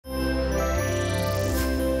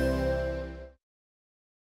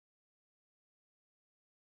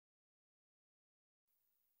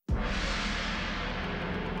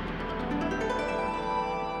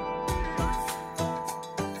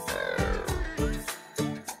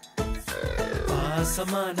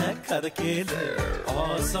வித்தியாசமான கதை கேளு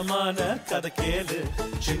ஆசமான கதை கேளு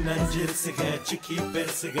சின்னஞ்சிறுசுக சிக்கி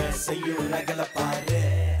பெருசுக செய்யும் ரகல பாரு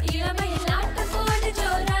இளமையில் நாட்டுக்கோடு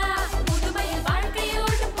ஜோரா முதுமையில்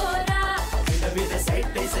வாழ்க்கையோடு போரா விதவித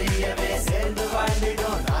சைட்டை செய்யவே சேர்ந்து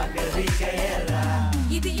வாழ்ந்திடும் நாகரிகையரா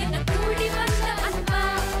இது என்ன கூடி வந்த அன்பா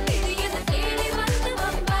இது என்ன தேடி வந்து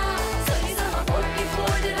வம்பா சொல்லி நம்ம போட்டி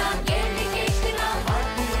போடுறான் கேள்வி கேட்கிறான்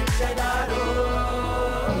மாட்டி விட்டதாரோ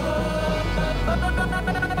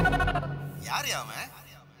யார் அவன்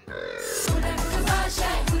உனக்கு பாஷை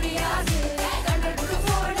புரியாது கண்டடு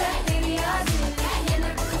போட தெரியாது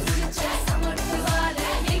எனக்கு பிடிச்ச சமத்துவால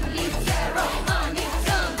இங்கிலீஷ்காரோ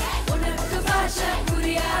மாணிக்கம் உனக்கு பாஷை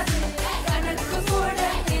புரியாது கணக்கு போட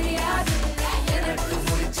தெரியாது எனக்கு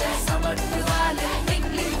பிடிச்ச சமத்துவால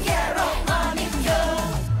இங்கிலீஷ்காரோ மாணிக்கம்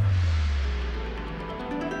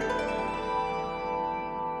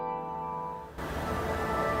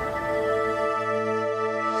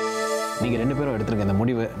நீங்கள் ரெண்டு பேரும் எடுத்துருக்க இந்த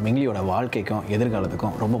முடிவு மிங்லியோட வாழ்க்கைக்கும்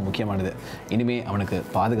எதிர்காலத்துக்கும் ரொம்ப முக்கியமானது. இனிமேல் அவனுக்கு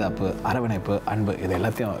பாதுகாப்பு, அரவணைப்பு, அன்பு இது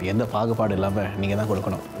எல்லாத்தையும் எந்த பாகுபாடு இல்லாமல் நீங்கள் தான்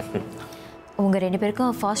கொடுக்கணும். உங்கள் ரெண்டு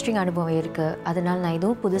பேருக்கும் ஃபாஸ்டரிங் அனுபவம் இருக்குது, அதனால் நான்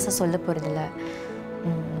எதுவும் புதுசாக சொல்ல போகிறதில்ல.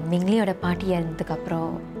 மிங்லியோட பாட்டி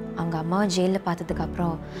இறந்ததுக்கப்புறம் அவங்க அம்மாவை ஜெயிலில்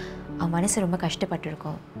பார்த்ததுக்கப்புறம் அவன் மனசு ரொம்ப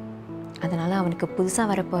கஷ்டப்பட்டுருக்கும். அதனால் அவனுக்கு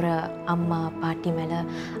புதுசாக வரப்போகிற அம்மா பாட்டி மேலே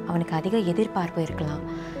அவனுக்கு அதிக எதிர்பார்ப்பு இருக்கலாம்.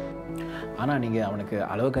 ஆனால் நீங்கள் அவனுக்கு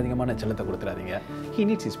அளவுக்கு அதிகமான செல்லத்தை கொடுத்துடாதீங்க. He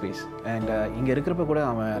needs his space. And இங்கே இருக்கிறப்ப கூட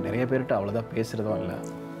அவன் நிறைய பேர்கிட்ட அவ்வளோதான் பேசுகிறதும் இல்லை.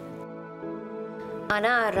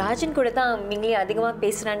 ஆனால் ராஜன் கூட தான் மிங்லி அதிகமாக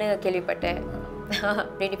பேசுகிறான்னு கேள்விப்பட்டேன்.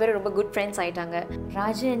 ரெண்டு பேரும் ரொம்ப குட் ஃப்ரெண்ட்ஸ் ஆகிட்டாங்க.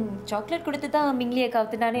 ராஜன் சாக்லேட் கொடுத்து தான் மிங்லியை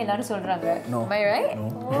கவுத்துனான்னு எல்லாரும் சொல்கிறாங்க.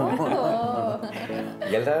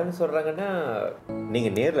 எல்லாரும் சொல்கிறாங்கன்னா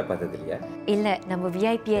நீங்கள் நேரில் பார்த்தது இல்லையா? இல்லை, நம்ம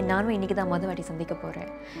விஐபியை நானும் இன்றைக்கி தான் மொதல் வாட்டி சந்திக்க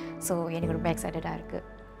போகிறேன். ஸோ எனக்கு ரொம்ப எக்ஸைட்டடாக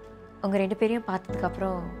இருக்குது. உங்கள் ரெண்டு பேரையும்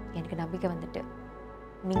பார்த்ததுக்கப்புறம் எனக்கு நம்பிக்கை வந்துட்டு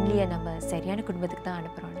மிங்லியை நம்ம சரியான குடும்பத்துக்கு தான்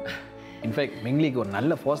அனுப்புகிறோன்னு. இன்ஃபேக்ட் மிங்லிக்கு ஒரு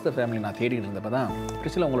நல்ல ஃபாஸ்டர் ஃபேமிலி நான் தேடிட்டு இருந்தப்போ தான்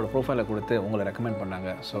பிரிசிலா உங்களோட ப்ரொஃபைலை கொடுத்து உங்களை ரெக்கமெண்ட் பண்ணாங்க.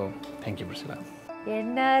 So thank you Priscilla.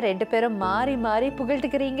 என்ன ரெண்டு பேரும் மாறி மாறி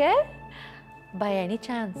புகழ்த்துக்கிறீங்க? By any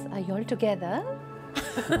chance are you all together?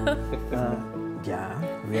 Yeah,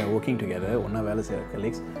 we are working together. ஒன்றா வேலை செய்கிற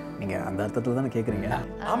கலீக்ஸ். நீங்கள் அந்த அர்த்தத்தில் தானே கேட்குறீங்க?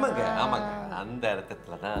 ஆமாங்க ஆமாங்க, அந்த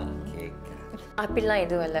அர்த்தத்தில் தான் கேட்குறேன். அப்படிலாம்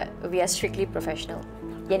எதுவும் இல்லை. We are strictly professional.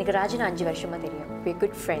 எனக்கு ராஜன் 5 வருஷமாக தெரியும். We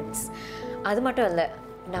could friends. அது மட்டும் இல்லை,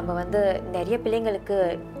 நம்ம நிறைய பிள்ளைங்களுக்கு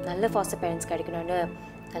நல்ல ஃபாஸ்டர் பேரண்ட்ஸ் கிடைக்கணும்னு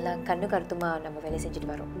நல்லா கண்ணு கருத்துமாக நம்ம வேலை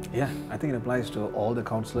செஞ்சுட்டு வரோம். Yeah, I think it applies to all the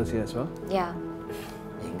counselors here as well. Yeah.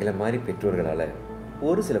 எங்களை மாதிரி பெற்றோர்களால்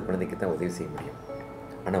ஒரு சில குழந்தைக்கு தான் உதவி செய்ய முடியும்.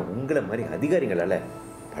 ஆனால் உங்களை மாதிரி அதிகாரிகளால்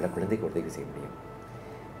பல குழந்தைக்கு உதவி செய்ய முடியும்.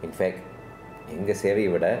 இன்ஃபேக்ட் எங்கள் சேவையை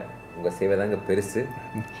விட உங்கள் சேவை தாங்க பெருசு.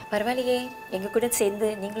 பரவாயில்லையே, எங்கள் கூட சேர்ந்து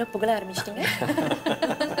நீங்களும் புகழ ஆரம்பிச்சிட்டிங்க.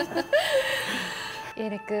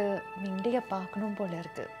 எனக்கு மிங்லியை பார்க்கணும் போல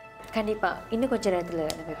இருக்கு. கண்டிப்பாக இன்னும் கொஞ்சம் நேரத்தில்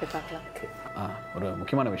நம்ம போய் பார்க்கலாம். ஒரு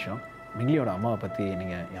முக்கியமான விஷயம், மிங்லியோட அம்மாவை பற்றி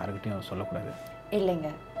நீங்கள் யாருக்கிட்டையும் சொல்லக்கூடாது.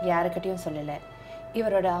 இல்லைங்க, யாருக்கிட்டையும் சொல்லலை.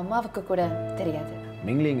 இவரோட அம்மாவுக்கு கூட தெரியாது.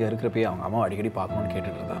 மிங்லி இங்கே இருக்கிறப்பயே அவங்க அம்மாவை அடிக்கடி பார்க்கணுன்னு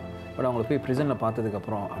கேட்டுட்டு இருந்தான். பட் அவங்கள போய் ப்ரிசனில்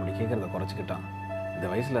பார்த்ததுக்கப்புறம் அப்படி கேட்குறத குறைச்சிக்கிட்டான். இந்த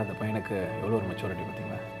வயசில் அந்த பையனுக்கு எவ்வளோ ஒரு மெச்சூரிட்டி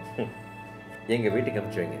பார்த்தீங்களா? எங்கள் வீட்டுக்கு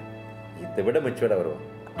அனுப்பிச்சு வைங்க, இதை விட மெச்சூர்டாக வருவோம்.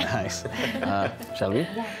 Nice. Shall we?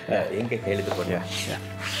 எங்கே எழுது போறியா?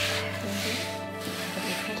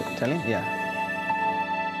 Shall we? Yeah.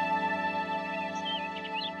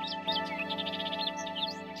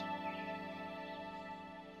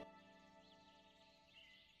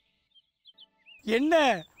 என்ன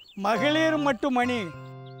மகளிர் மட்டும் மணி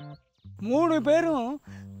 3 பேரும்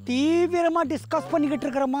தீவிரமா டிஸ்கஸ் பண்ணிக்கிட்டு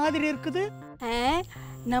இருக்கிற மாதிரி இருக்குது.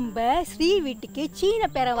 நம்ம ஸ்ரீ வீட்டுக்கு சீன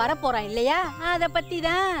பேரை வர போறான் இல்லையா, அதை பத்தி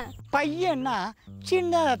தான். பையன்னா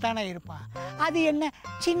சின்னதா தானே இருப்பான், அது என்ன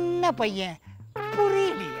சின்ன பையன்?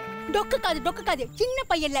 புரியலையே. டொக்கு காது சின்ன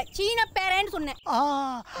பையன் இல்ல, சீன பேரன்னு சொன்னேன்.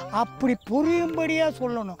 அப்படி புரியும்படியா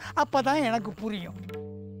சொல்லணும், அப்பதான் எனக்கு புரியும்.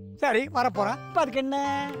 சரி, வரப்போறான். இப்ப அதுக்கு என்ன?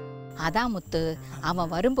 அதான் முத்து,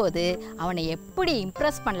 அவன் வரும்போது அவனை எப்படி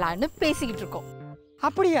இம்ப்ரெஸ் பண்ணலான்னு பேசிக்கிட்டு இருக்கோம்.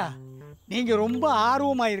 அப்படியா? நீங்க ரொம்ப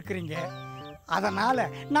ஆர்வமா இருக்கிறீங்க. அதனால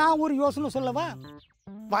நான் ஒரு யோசனை சொல்லவா?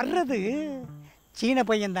 வர்றது சீன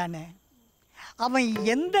பையன் தானே, அவன்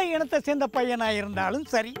எந்த இனத்தை சேர்ந்த பையனா இருந்தாலும்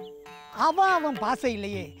சரி, அவன் பாசை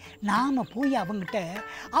இல்லையே. நாம போய் அவங்கிட்ட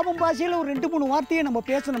அவன் பாஷையில் ஒரு 2-3 வார்த்தையை நம்ம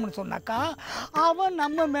பேசணும்னு சொன்னாக்கா அவன்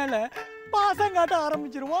நம்ம மேல பாசம் காட்ட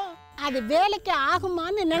ஆரம்பிச்சிருவான். அது வேலைக்கு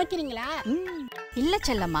ஆகுமான்னு நினைக்கிறீங்களா? இல்ல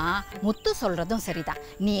செல்லம்மா, முத்து சொல்றதும் சரிதான்.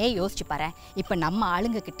 நீயே யோசிச்சு பாரு. இப்ப நம்ம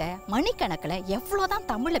ஆளுங்க கிட்ட மணிக்கணக்கில் எவ்வளோதான்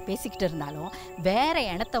தமிழ்ல பேசிக்கிட்டு இருந்தாலும் வேற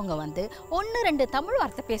இனத்தவங்க 1-2 தமிழ்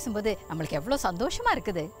வார்த்தை பேசும்போது நம்மளுக்கு எவ்வளோ சந்தோஷமா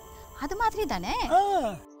இருக்குது. அது மாதிரி தானே?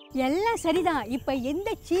 எல்லாம் சரிதான். இப்ப எந்த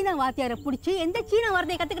சீன வாத்தியாரை பிடிச்சி எந்த சீன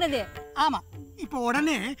வார்த்தையை கத்துக்கிறது? ஆமா, இப்போ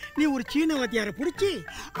உடனே நீ ஒரு சீன வாத்தியாரை பிடிச்சி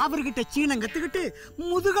அவர்கிட்ட சீனம் கத்துக்கிட்டு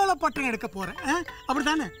முதுகால பட்டம் எடுக்க போற,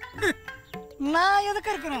 அப்படித்தானே? நான்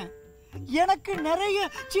எதுக்கு இருக்கிறேன்? எனக்கு நிறைய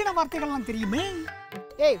சீன வார்த்தைகள்லாம் தெரியுமே.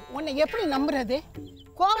 ஏய், உன்னை எப்படி நம்புறது?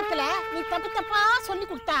 கோபத்துல நீ தப்பு தப்பா சொல்லி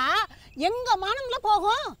கொடுத்தா எங்க மானம்ல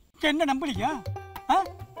போகும்? என்ன நம்பலையா?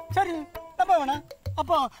 சரி, நம்ப வேணாம்.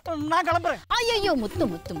 அப்போ நான் கிளம்புறேன். ஐயோ, முத்து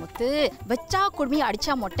முத்து முத்து, வச்சா குடுமையை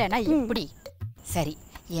அடிச்சா மொட்டைனா எப்படி? சரி,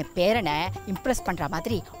 என் பேரனை இம்ப்ரெஸ் பண்ற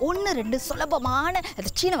மாதிரி 1-2 சுலபமான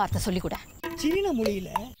சீன வார்த்தை சொல்லி கூட. சீன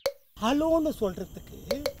மொழியில ஹலோன்னு சொல்றதுக்கு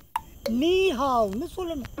நீ ஹாவ்னு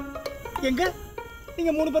சொல்லணும். எங்க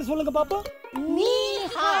நீங்க 3 பேர் சொல்லுங்க பாப்போம். நீ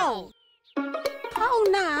ஹாவ்.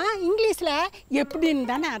 ஹாவ்னா இங்கிலீஷ்ல எப்படின்னு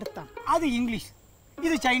தானே அர்த்தம். அது இங்கிலீஷ்,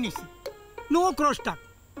 இது சைனீஸ். No cross talk.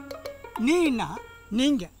 நீன்னா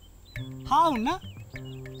நீங்க, ஹாவ்னா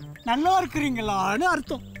நல்லா இருக்கிறீங்களான்னு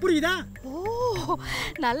அர்த்தம். புரியுதா? ஓ,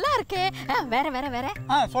 நல்லா இருக்கே. வேற வேற வேற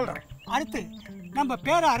சொல்றேன். அடுத்து நம்ம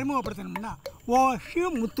பேரை அறிமுகப்படுத்தணும்னா ஓஷு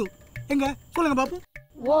முத்து. எங்க சொல்லுங்க பாப்போம்.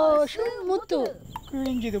 ஓஷு முத்து.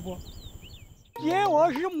 கிழிஞ்சது போ. ஏன்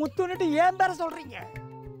ஓஷு முத்துன்னுட்டு ஏன் பேரை சொல்றீங்க?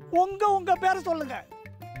 உங்க பேரை சொல்லுங்க.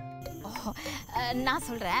 நான்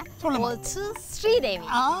சொல்றேன். சொல்லுங்க. ஸ்ரீதேவி.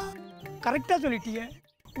 கரெக்டா சொல்லிட்டீங்க.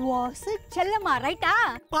 ஓசு செல்லம்மா, ரைட்டா?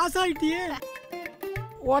 பாஸ் ஆயிட்டியே.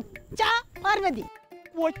 ஒச்சா பார்வதி.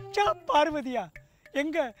 ஒச்சா பார்வதியா?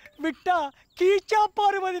 எங்க விட்டா கீச்சா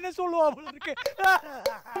பார்வதின்னு சொல்லுவாங்க இருக்கு.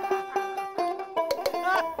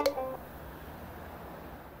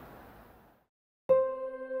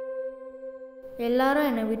 எல்லாரும்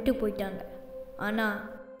என்னை விட்டு போயிட்டாங்க, ஆனால்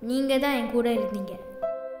நீங்கள் தான் என் கூட இருந்தீங்க.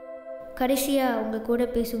 கடைசியாக உங்கள் கூட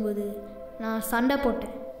பேசும்போது நான் சண்டை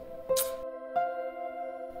போட்டேன்.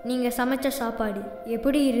 நீங்கள் சமைச்ச சாப்பாடு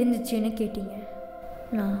எப்படி இருந்துச்சுன்னு கேட்டீங்க.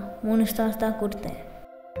 நான் 3 ஸ்டார்ஸ் தான் கொடுத்தேன்.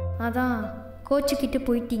 அதான் கோச்சிக்கிட்டு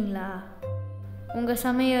போயிட்டீங்களா? உங்கள்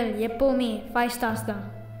சமையல் எப்போவுமே 5 ஸ்டார்ஸ் தான்.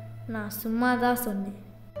 நான் சும்மா தான் சொன்னேன்.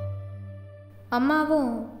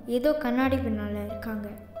 அம்மாவும் ஏதோ கண்ணாடி பின்னால் இருக்காங்க.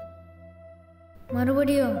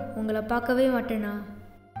 மறுபடியும் உங்களை பார்க்கவே மாட்டேனா?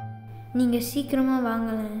 நீங்கள் சீக்கிரமாக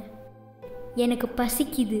வாங்கலை, எனக்கு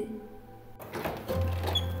பசிக்குது.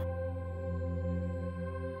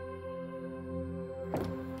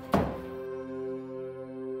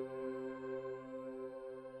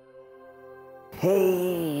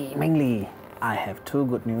 Hey, Ming Lee, I have 2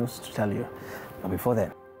 good news to tell you. But before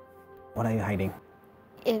that, what are you hiding?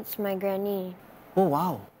 It's my granny. Oh,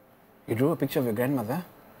 wow. You drew a picture of your grandmother?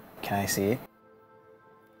 Can I see it?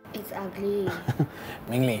 It's ugly.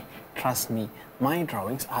 Ming Lee, trust me, my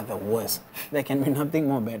drawings are the worst. There can be nothing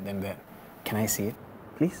more bad than that. Can I see it,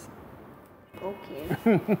 please? Okay.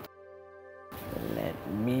 Let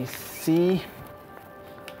me see.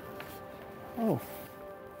 Oh.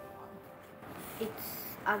 It's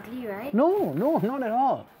ugly, right? No, not at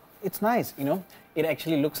all. It's nice, you know. It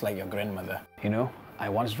actually looks like your grandmother. You know, I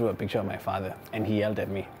once drew a picture of my father and he yelled at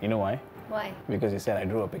me. You know why? Why? Because he said I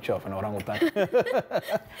drew a picture of an orangutan.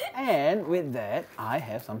 And with that, I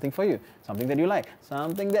have something for you. Something that you like.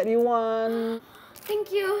 Something that you want. Thank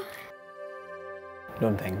you.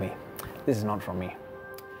 Don't thank me. This is not from me.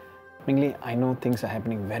 Ming Lee, I know things are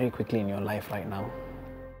happening very quickly in your life right now.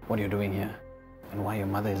 What you're doing here and why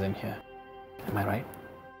your mother isn't here. Am I right?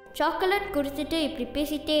 Chocolate குடிச்சிட்டு இப்படி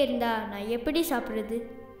பேசிகிட்டே இருந்தா நான் எப்படி சாப்பிட்றது?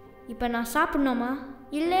 இப்போ நான் சாப்பிட்ணுமா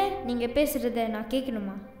இல்லை நீங்கள் பேசுகிறத நான்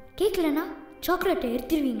கேட்கணுமா? கேட்கலனா சாக்லேட்டை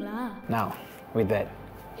எடுத்துருவீங்களா? Now, with that,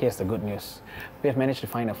 here's the good news. We have managed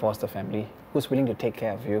to find a foster family who's willing to take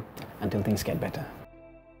care of you until things get better.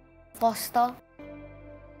 Foster?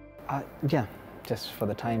 Yeah, just for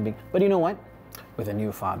the time being. But you know what? With a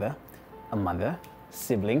new father, a mother,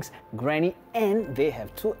 siblings, granny, and they have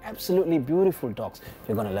 2 absolutely beautiful dogs.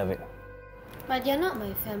 You're gonna love it. But you're not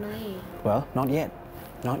my family. Well, not yet.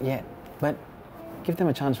 Not yet. But give them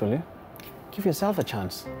a chance, will you? Give yourself a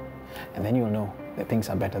chance. And then you'll know that things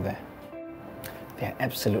are better there. They are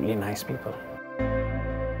absolutely nice people.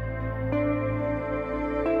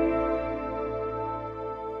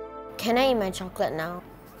 Can I eat my chocolate now?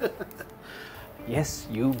 Yes,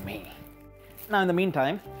 you may. Now, in the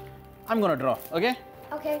meantime, I'm gonna draw, okay?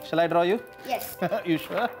 Okay. Shall I draw you? Yes. You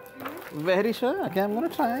sure? Very sure? Okay, I'm gonna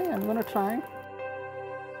try.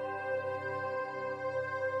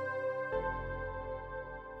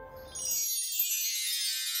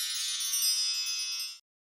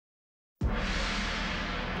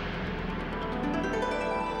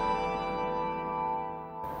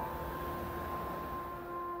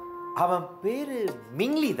 அவன் பேரு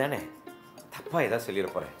Mingli தானே? தப்பா ஏதாவது சொல்லிட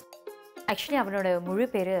போறேன். Actually அவனோட முழு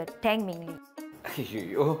பேர் டேங் மிங் லீ.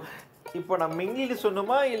 ஐயோ, இப்போ நான் மிங்லின்னு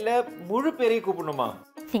சொன்னோமா இல்லை முழு பேரையும் கூப்பிடணுமா?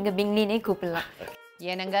 நீங்கள் மிங் லீனே கூப்பிடலாம்.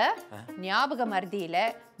 என்னங்க ஞாபக மருதியில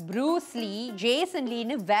ப்ரூஸ் லீ, ஜேசன்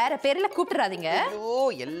லீன்னு வேற பேர்ல கூப்பிட்டுறாதீங்க. ஐயோ,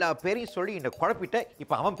 எல்லா பேரையும் சொல்லி என்ன குழப்பிட்ட.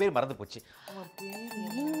 இப்போ அவன் பேர் மறந்து போச்சு.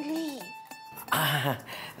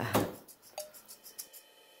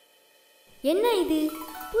 என்ன இது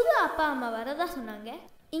புது அப்பா அம்மா வரதா சொன்னாங்க.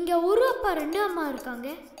 இங்கே ஒரு அப்பா 2 அம்மா இருக்காங்க.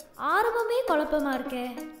 ஆரம்பமே குழப்பமா இருக்கே.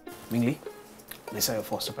 Ming Lee, these are your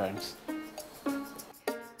foster parents.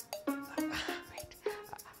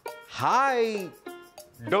 Hi,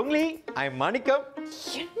 Dongli. I'm Manickam.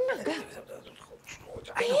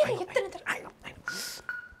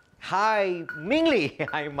 Hi, Ming Lee.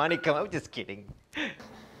 I'm Manickam. I'm just kidding.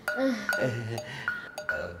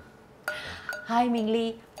 Hi Ming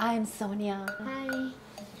Lee, I'm Sonia. Hi.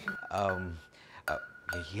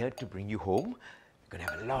 We're here to bring you home. We're gonna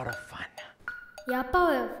have a lot of fun. என்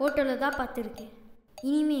அப்பாவை ஃபோட்டோவில் தான் பார்த்துருக்கேன்.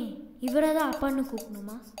 இனிமே இவரை தான் அப்பான்னு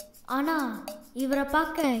கூப்பிடணுமா? ஆனால் இவரை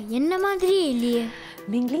பார்க்க என்ன மாதிரியே இல்லையே.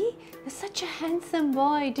 Ming Lee, you're such a handsome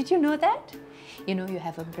boy. Did you know that? You know, you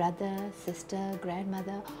have a brother, sister,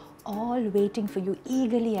 grandmother, all waiting for you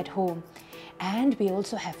eagerly at home. And we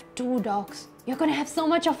also have 2 dogs. You're going to have so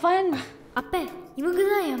much of fun. அப்போ இவங்க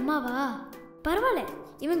தான் என் அம்மாவா? பரவாயில்ல,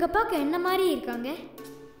 இவங்க பார்க்க என்ன மாதிரி இருக்காங்க.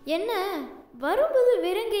 என்ன வரும்போது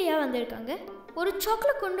வெறுங்கையா வந்திருக்காங்க. ஒரு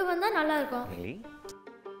சாக்லேட் கொண்டு வந்தால் நல்லா இருக்கும். Really?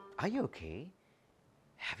 Are you okay?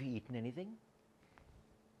 Have you eaten anything?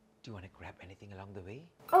 Do you want to grab anything along the way?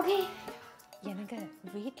 Okay. எனக்கு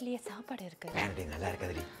வீட்லயே சாப்பாடு இருக்கு. வேண்டே, நல்லா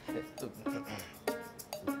இருக்காதுடி.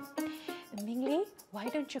 Ming Lee, why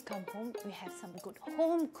don't you come home? We have some good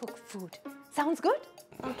home cooked food. Sounds good?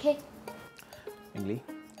 Okay. Ming Lee,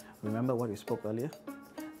 remember what we spoke earlier?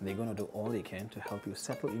 They're going to do all they can to help you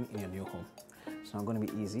settle in your new home. It's not going to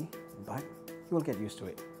be easy, but you will get used to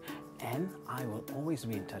it. And I will always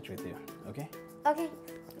be in touch with you, okay? Okay.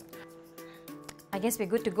 I guess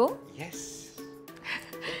we're good to go. Yes.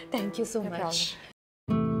 Thank you so much.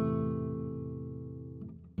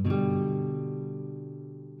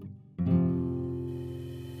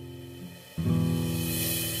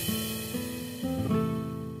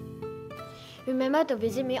 Remember to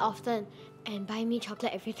visit me often and buy me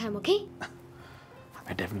chocolate every time, okay?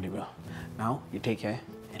 I definitely will. Now, you take care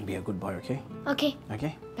and be a good boy, okay? Okay.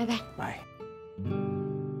 Okay? Bye-bye. Bye.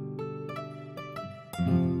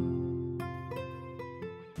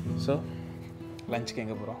 So, lunch க்கு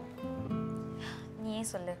எங்க போறோம்? நீயே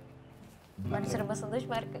சொல்லு. மனசு ரொம்ப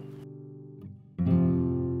சந்தோஷமா இருக்கு.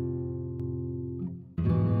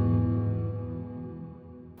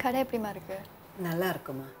 கடை எப்படிமா இருக்கு? நல்லா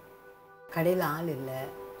இருக்குமா. கடையில் ஆள் இல்லை,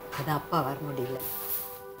 அதான் அப்பா வர முடியல.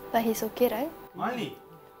 But he's okay, right? Malini,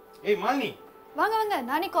 ஏய் மாலினி, வாங்க வாங்க,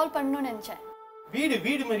 நானே கால் பண்ணணும்னு நினைச்சேன்.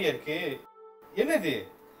 வீடு மாதிரியா இருக்கு. என்னது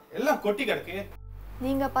எல்லாம் கொட்டி கிடக்கு.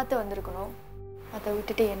 நீங்க பார்த்து வந்திருக்கணும். அதை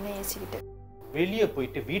விட்டுட்டு என்ன ஏசிக்கிட்டு. வெளியே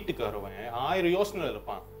போயிட்டு வீட்டுக்கு வரவன் 1000 யோசனையில்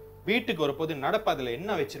இருப்பான். வீட்டுக்கு வரப்போது நடப்பாதில்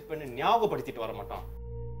என்ன வச்சிருப்பேன்னு ஞாபகப்படுத்திட்டு வர மாட்டான்.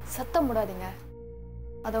 சத்தம் போடாதீங்க.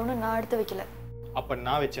 அதை ஒன்றும் நான் எடுத்து வைக்கல. அப்ப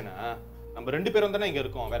நான் வச்சேனா? நம்ம 2 பேரும் தானே இங்க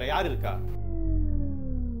இருக்கோம், வேற யாரு இருக்கா?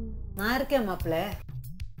 நான் இருக்கேன் மாப்பிள்ள.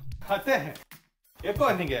 அத்தை, எப்போ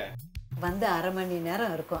வந்தீங்க? வந்து 1/2 மணி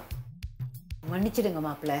நேரம் இருக்கும். மன்னிச்சிடுங்க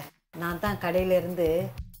மாப்பிள்ள. நான் தான் கடையிலேருந்து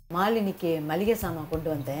மாலினிக்கு மளிகை சாமான் கொண்டு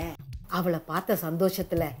வந்தேன். அவளை பார்த்த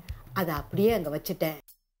சந்தோஷத்தில் அதை அப்படியே அங்கே வச்சுட்டேன்.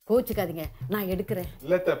 கோச்சுக்காதீங்க, நான் எடுக்கிறேன்.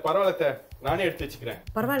 இல்ல பரவாயில்ல, நானே எடுத்து வச்சுக்கிறேன்.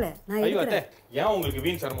 பரவாயில்ல, நான் எடுக்கிறேன். ஏன் உங்களுக்கு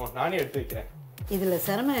வீண் சிரமம்? நானே எடுத்து வைக்கிறேன். இதில்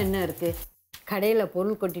சிரமம் என்ன இருக்குது? கடையில்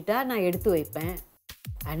பொருள் கொட்டிட்டா நான் எடுத்து வைப்பேன்.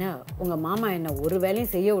 ஆனால் உங்கள் மாமா என்னை ஒரு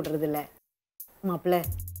வேலையும் செய்ய விடுறதில்ல. மாப்பிள்ள,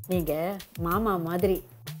 நீங்கள் மாமா மாதிரி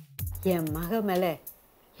என் மக மேலே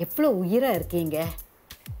எவ்வளோ உயிராக இருக்கீங்க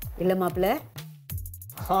இல்லை மாப்பிள்ள?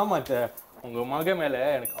 ஆமாத்த, உங்க மக மேல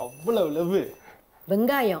எனக்கு அவ்வளவு லவ்.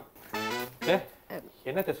 வெங்காயம்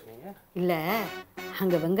என்னத்த சொன்னீங்க? இல்லை,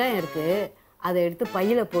 அங்கே வெங்காயம் இருக்குது, அதை எடுத்து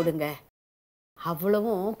பையில் போடுங்க.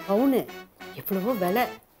 அவ்வளவும் பவுனு, எவ்வளவோ விலை.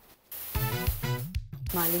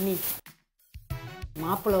 மாலினி,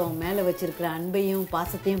 மாப்பிள்ளை மேலே வச்சிருக்கிற அன்பையும்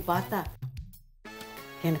பாசத்தையும் பார்த்தா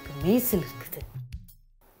எனக்கு மெய்சில் இருக்குது,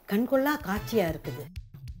 கண்கொள்ளா காட்சியாக இருக்குது.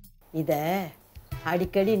 இதை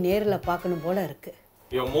அடிக்கடி நேரில் பார்க்கணும் போல இருக்கு.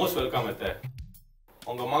 யூ ஆர் மோஸ்ட் வெல்கம் அத்தை.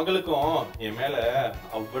 உங்க மகளுக்கும் என் மேல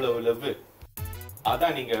அவ்வளவு லவ்.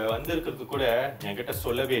 அதான் நீங்க வந்திருக்கிறது கூட என்கிட்ட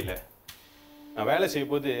சொல்லவே இல்லை. நான் வேலை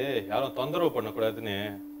செய்யும் போது யாரும் தொந்தரவு பண்ணக்கூடாதுன்னு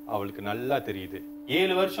அவளுக்கு நல்லா தெரியுது.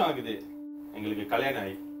 7 வருஷம் ஆகுது எங்களுக்கு கல்யாணம்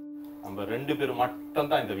ஆகி. நம்ம 2 பேரும்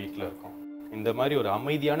மட்டும்தான் இந்த வீட்டில் இருக்கோம். இந்த மாதிரி ஒரு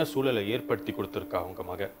அமைதியான சூழலை ஏற்படுத்தி கொடுத்துருக்கா உங்க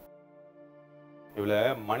மக. இவளை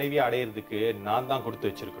மனைவியை அடையிறதுக்கு நான் தான் கொடுத்து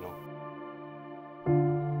வச்சிருக்கணும்.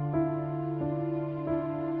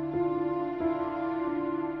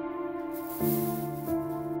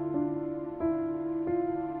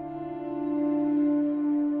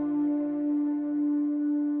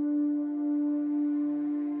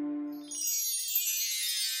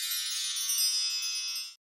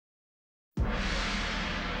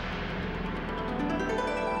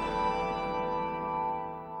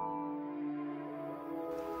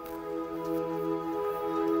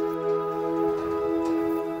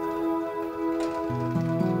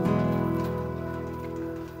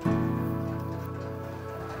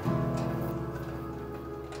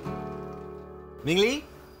 Ming Lee,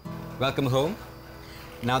 welcome home.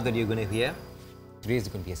 Now that you're going to hear, today is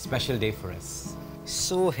going to be a special day for us.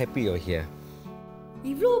 So happy you're here.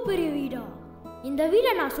 இவ்வளோ பெரிய வீடா? இந்த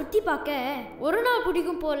வீடை நான் சுற்றி பார்க்க ஒரு நாள்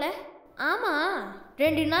பிடிக்கும் போல. ஆமாம்,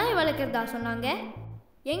 2 நாய் வளர்க்குறதா சொன்னாங்க.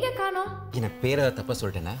 எங்கே காணோம்? என்ன பேரை தப்பாக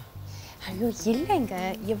சொல்லிட்டேன்னா? ஐயோ இல்லைங்க,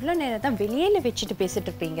 எவ்வளோ நேரம் தான் வெளியில் வச்சுட்டு பேசிட்டு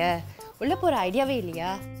இருப்பீங்க? உள்ளே போகிற ஐடியாவே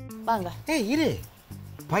இல்லையா? வாங்க. ஏய் இரு,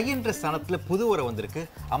 பையன்ற ஸ்தானத்தில் புது உரை வந்திருக்கு.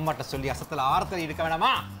 அம்மாட்ட சொல்லி அசத்தில் ஆரத்தில் எடுக்க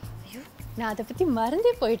வேணாமா? ஐயோ, நான் அதை பற்றி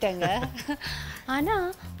மறந்தே போயிட்டேங்க. ஆனால்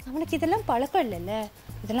அவனுக்கு இதெல்லாம் பழக்கம் இல்லைல்ல,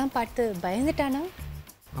 இதெல்லாம் பார்த்து பயந்துட்டானா?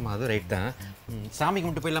 ஆமாம், அதுவும் ரைட் தான். சாமி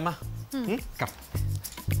கும்பிட்டு போயிடலாமா? கம்.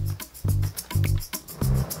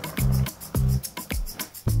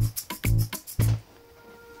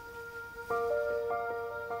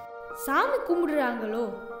 சாமி கும்பிடுறாங்களோ,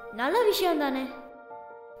 நல்ல விஷயம் தானே.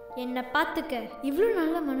 என்னை பார்த்துக்க இவ்வளோ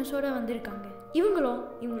நல்ல மனசோட வந்திருக்காங்க. இவங்களும்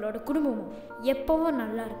இவங்களோட குடும்பமும் எப்பவும்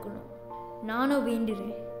நல்லா இருக்கணும் நானும்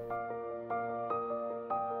வேண்டுறேன்.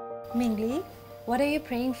 Ming Lee, what are you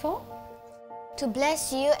praying for? To bless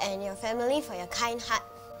you and your family for your kind heart.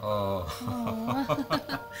 Oh,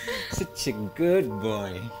 such a good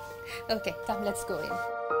boy. Okay, come, let's go in.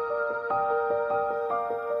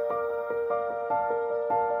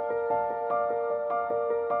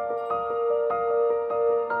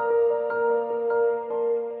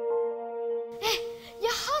 Hey,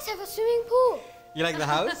 your house have a swimming pool. You like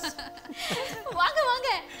the house? வாங்க வாங்க,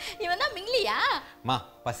 இவன் தான் மிங்லியா? மா,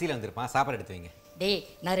 பசியில் வந்திருப்பான், சாப்பாடு எடுத்து வைங்க. டேய்,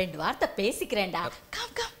 நான் 2 வார்த்தை பேசிக்கிறேன்டா.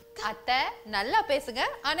 Come come. அத்தை நல்லா பேசுங்க,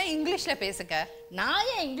 ஆனால் இங்கிலீஷில் பேசுங்க. நான்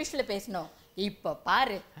ஏன் இங்கிலீஷில் பேசணும்? இப்போ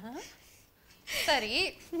பாரு. சரி,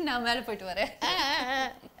 நான் மேலே போயிட்டு வரேன்.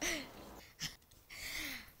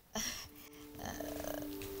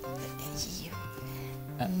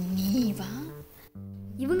 நீ வா.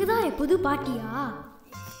 இவங்க தான் என் புது பாட்டியா?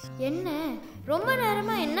 என்ன ரொம்ப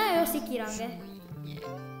நேரமாக என்ன யோசிக்கிறாங்க?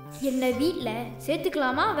 என்ன வீட்டில்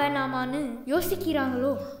சேர்த்துக்கலாமா வேணாமான்னு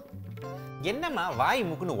யோசிக்கிறாங்களோ? என்னம்மா வாய்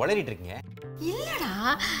மூக்குன்னு உளறிட்டு இருக்கீங்க? இல்லடா,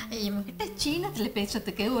 இவங்கிட்ட சீனத்துல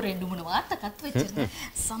பேசுறதுக்கு ஒரு 2-3 வார்த்தை கத்து வச்சிருந்தேன்.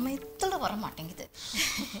 சமயத்துல வர மாட்டேங்குது.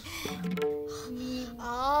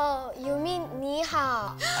 Oh, you mean 你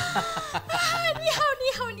好?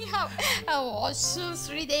 你好。我是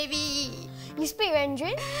Sridevi. You speak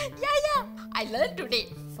Mandarin? Yeah. I learned today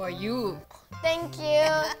for you. Thank you.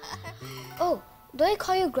 Oh, do I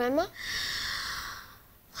call you grandma?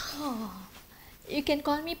 You can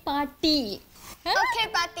call me Paati. Okay,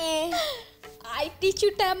 Paati. I teach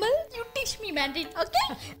you Tamil, you teach me Mandarin, okay?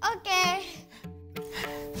 Okay.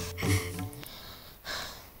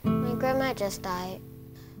 My grandma just died.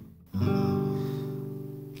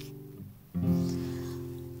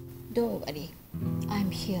 Don't worry,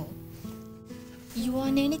 I'm here. You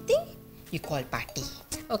want anything? You call Paati,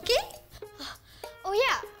 okay? Oh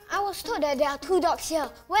yeah, I was told that there are 2 dogs here.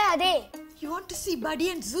 Where are they? You want to see Buddy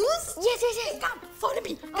and Zeus? Yes. Come, follow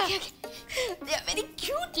me. Okay. They are very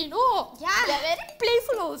cute, you know. Yeah. They are very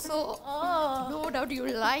playful also. No doubt you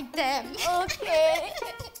like them. Okay.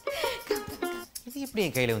 இது எப்படி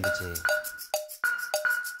என் கையில் வந்துச்சு?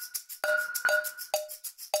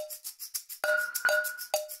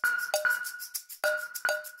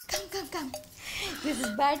 Come. This is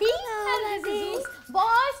Buddy. And this is Zeus.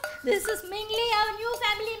 Boss, this is Ming Lee, our new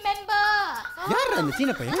family member. யார் அந்த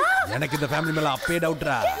சீன பையன்? எனக்கு இந்த ஃபேமிலி மேல அப்பே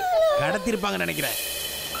டவுட்ரா. கடத்திருப்பாங்கன்னு நினைக்கிறேன்.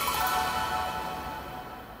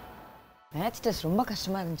 மேட்ச் டெஸ்ட் ரொம்ப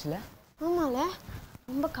கஷ்டமாக இருந்துச்சுல? ஆமால,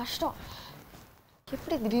 ரொம்ப கஷ்டம்.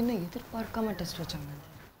 எப்படி திடீர்னு எதிர்பார்க்காம டெஸ்ட் வச்சாங்க?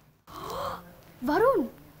 வருண்,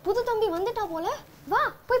 புது தம்பி வந்துட்டா போல. வா,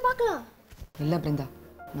 போய் பார்க்கலாம். இல்லை பிருந்தா,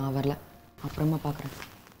 நான் வரல, அப்புறமா பார்க்குறேன்.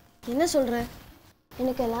 என்ன சொல்கிற?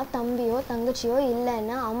 எனக்கு எல்லாம் தம்பியோ தங்கச்சியோ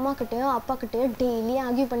இல்லைன்னா அம்மாக்கிட்டேயோ அப்பாக்கிட்டேயோ டெய்லி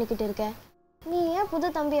ஆர்கியூ பண்ணிக்கிட்டு இருக்க. நீ ஏன் புது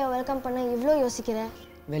தம்பியை வெல்கம் பண்ண இவ்வளோ யோசிக்கிற?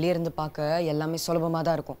 வெளியே இருந்து பார்க்க எல்லாமே சுலபமாக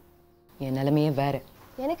தான் இருக்கும். என் நிலைமையே வேறு.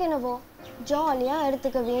 எனக்கு என்னவோ ஜாலியாக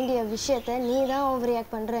எடுத்துக்க வேண்டிய விஷயத்த நீ தான் ஓவர்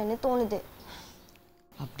ரியாக்ட் பண்ணுறேன்னு தோணுது.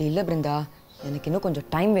 அப்படி இல்லை பிருந்தா, எனக்கு இன்னும் கொஞ்சம்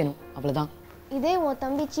டைம் வேணும், அவ்வளோதான். இதே உன்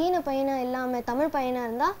தம்பி சீன பையனா இல்லாமல் தமிழ் பையனாக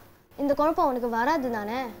இருந்தால் இந்த குழப்பம் உனக்கு வராது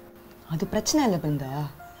தானே? அது பிரச்சனை இல்லை பிருந்தா,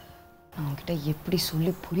 நான் உன்கிட்ட எப்படி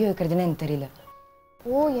சொல்லி புரிய வைக்கிறதுன்னு எனக்கு தெரியல.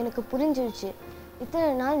 ஓ, எனக்கு புரிஞ்சிருச்சு. இத்தனை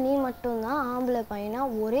நாள் நீ மட்டும்தான் ஆம்பளை பையனா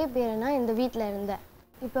ஒரே பேரனா இந்த வீட்டில் இருந்த.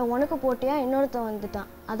 இப்போ உனக்கு போட்டியா இன்னொருத்தன் வந்துட்டான்,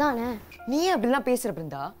 அதானே? நீ அப்படிலாம் பேசுகிற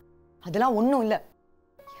பிருந்தா, அதெல்லாம் ஒன்றும் இல்லை.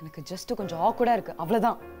 எனக்கு ஜஸ்ட்டு கொஞ்சம் ஆக்வர்டாக இருக்குது,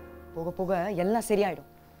 அவ்வளோதான். போக போக எல்லாம் சரியாயிடும்.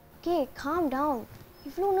 Okay, calm down.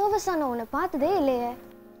 இவ்வளோ நர்வஸாக நான் உன்னை பார்த்ததே இல்லையே.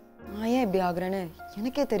 நான் ஏன் இப்படி ஆகுறேன்னு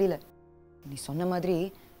எனக்கே தெரியல. நீ சொன்ன மாதிரி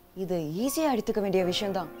இது ஈஸியாக எடுத்துக்க வேண்டிய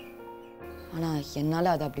விஷயம்தான். ஆனால்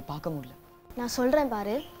என்னால் அதை அப்படி பார்க்க முடியல. நான் சொல்கிறேன்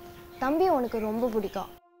பாரு, தம்பி உனக்கு ரொம்ப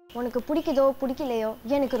பிடிக்கும். உனக்கு பிடிக்குதோ பிடிக்கலையோ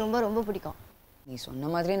எனக்கு ரொம்ப ரொம்ப பிடிக்கும். நீ சொன்ன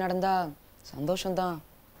மாதிரியே நடந்தா சந்தோஷம்தான்.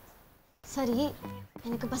 சரி,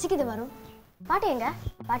 எனக்கு பசிக்குது வரும். பாட்டி எங்க?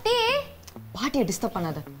 பாட்டி! பாட்டியை டிஸ்டர்ப்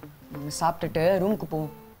பண்ணாத. நம்ம சாப்பிட்டுட்டு ரூமுக்கு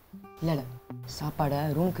போவோம். இல்லை இல்லை, சாப்பாடை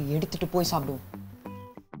ரூமுக்கு எடுத்துட்டு போய் சாப்பிடுவோம்.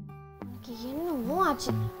 எனக்கு என்னமோ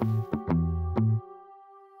ஆச்சு.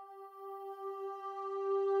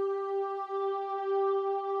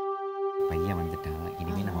 பையன் வந்துட்டான்,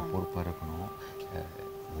 இனிமே நம்ம பொறுப்பாக இருக்கணும்.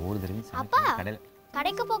 அப்பா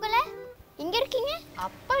கடைக்கு போகல, இங்க இருக்கீங்க?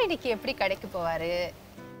 அப்பா இன்னைக்கு எப்படி கடைக்கு போவாரு?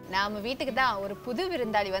 நாம வீட்டுக்கு தான் ஒரு புது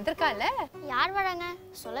விருந்தாளி வந்திருக்கால. யார் வராங்க?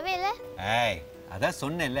 சொல்லவே இல்லை. ஏய், அதான்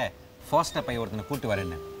சொன்னேன்ல, ஃபாஸ்டா பையன் ஒருத்தனை கூட்டு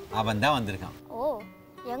வரேன்னு. அவன் தான் வந்திருக்கான். ஓ,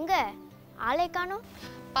 எங்க ஆளை காணோம்?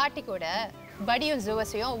 பாட்டி கூட படியும்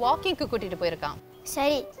ஜுவஸையும் வாக்கிங்க்கு கூட்டிட்டு போயிருக்கான்.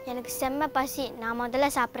 சரி, எனக்கு செம்ம பசி. நான் முதல்ல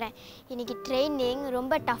சாப்பிட்றேன். இன்னைக்கு ட்ரைனிங்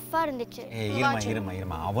ரொம்ப டஃப்பாக இருந்துச்சு.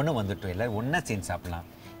 இருமா அவனும் வந்துட்டோம், எல்லாரும் ஒன்றா சேர்ந்து சாப்பிடலாம்.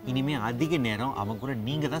 இனிமே அதிக நேரம் அவன் கூட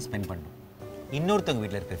நீங்கள் தான் ஸ்பெண்ட் பண்ணணும். இன்னொருத்தவங்க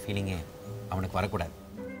வீட்டில் இருக்கிற ஃபீலிங்கே அவனுக்கு வரக்கூடாது,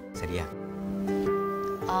 சரியா?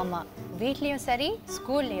 ஆமாம், வீட்லேயும் சரி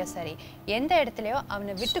ஸ்கூல்லையும் சரி எந்த இடத்துலையும்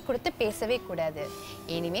அவனை விட்டு கொடுத்து பேசவே கூடாது.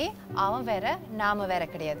 இனிமே அவன் வேற நாம வேற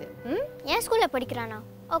கிடையாது. என் ஸ்கூலில் படிக்கிறானா?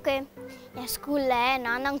 ஓகே, என் ஸ்கூலில்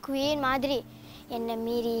நான் தான் குயின் மாதிரி. என்னை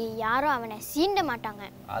மீறி யாரும் அவனை சீண்ட மாட்டாங்க.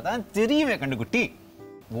 அதான் தெரியவே கண்டுக்குட்டி.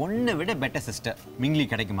 ஒன்றை விட பெட்டர் சிஸ்டர் மிங்லி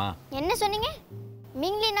கிடைக்குமா? என்ன சொன்னீங்க?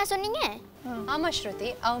 மிங்லி என்ன சொன்னீங்க? ஆமா ஸ்ருதி,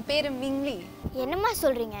 அவன் பேரு மிங்லி. என்னம்மா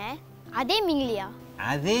சொல்றீங்க? அதே மிங்லியா?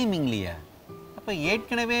 அதே மிங்லியா? அப்ப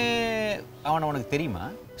ஏற்கனவே அவனை உனக்கு தெரியுமா?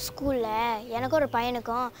 ஸ்கூல்ல எனக்கு ஒரு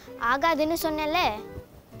பையனுக்கும் ஆகாதுன்னு சொன்னேன்ல.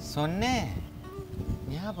 சொன்னேன்,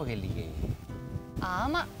 ஞாபகம் இல்லையே.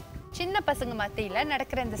 ஆமா, சின்ன பசங்க மத்தியில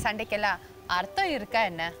நடக்கிற இந்த சண்டைக்கெல்லாம் அர்த்தம் இருக்கா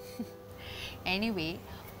என்ன? எனிவே,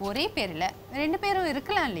 ஒரே பேர்ல ரெண்டு பேரும்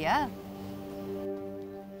இருக்கலாம் இல்லையா?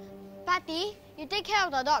 Paati, you take care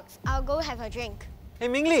of the dogs. I'll go have a drink. Hey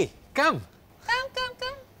Mingli, come.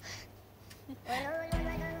 Come.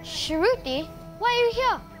 Shruti, why are you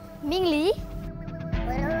here? Mingli?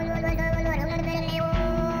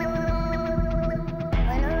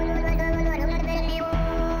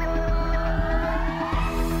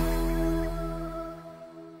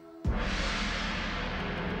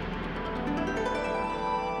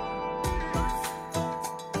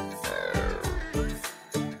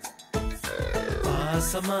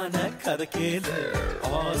 ஆசமான கதை கேளு,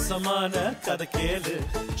 ஆசமான கதை கேளு.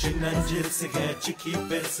 சின்னஞ்சிறுசுக சிக்கி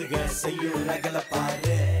பெருசுக செய்யும் ரகல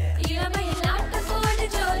பாரு. இளமையில்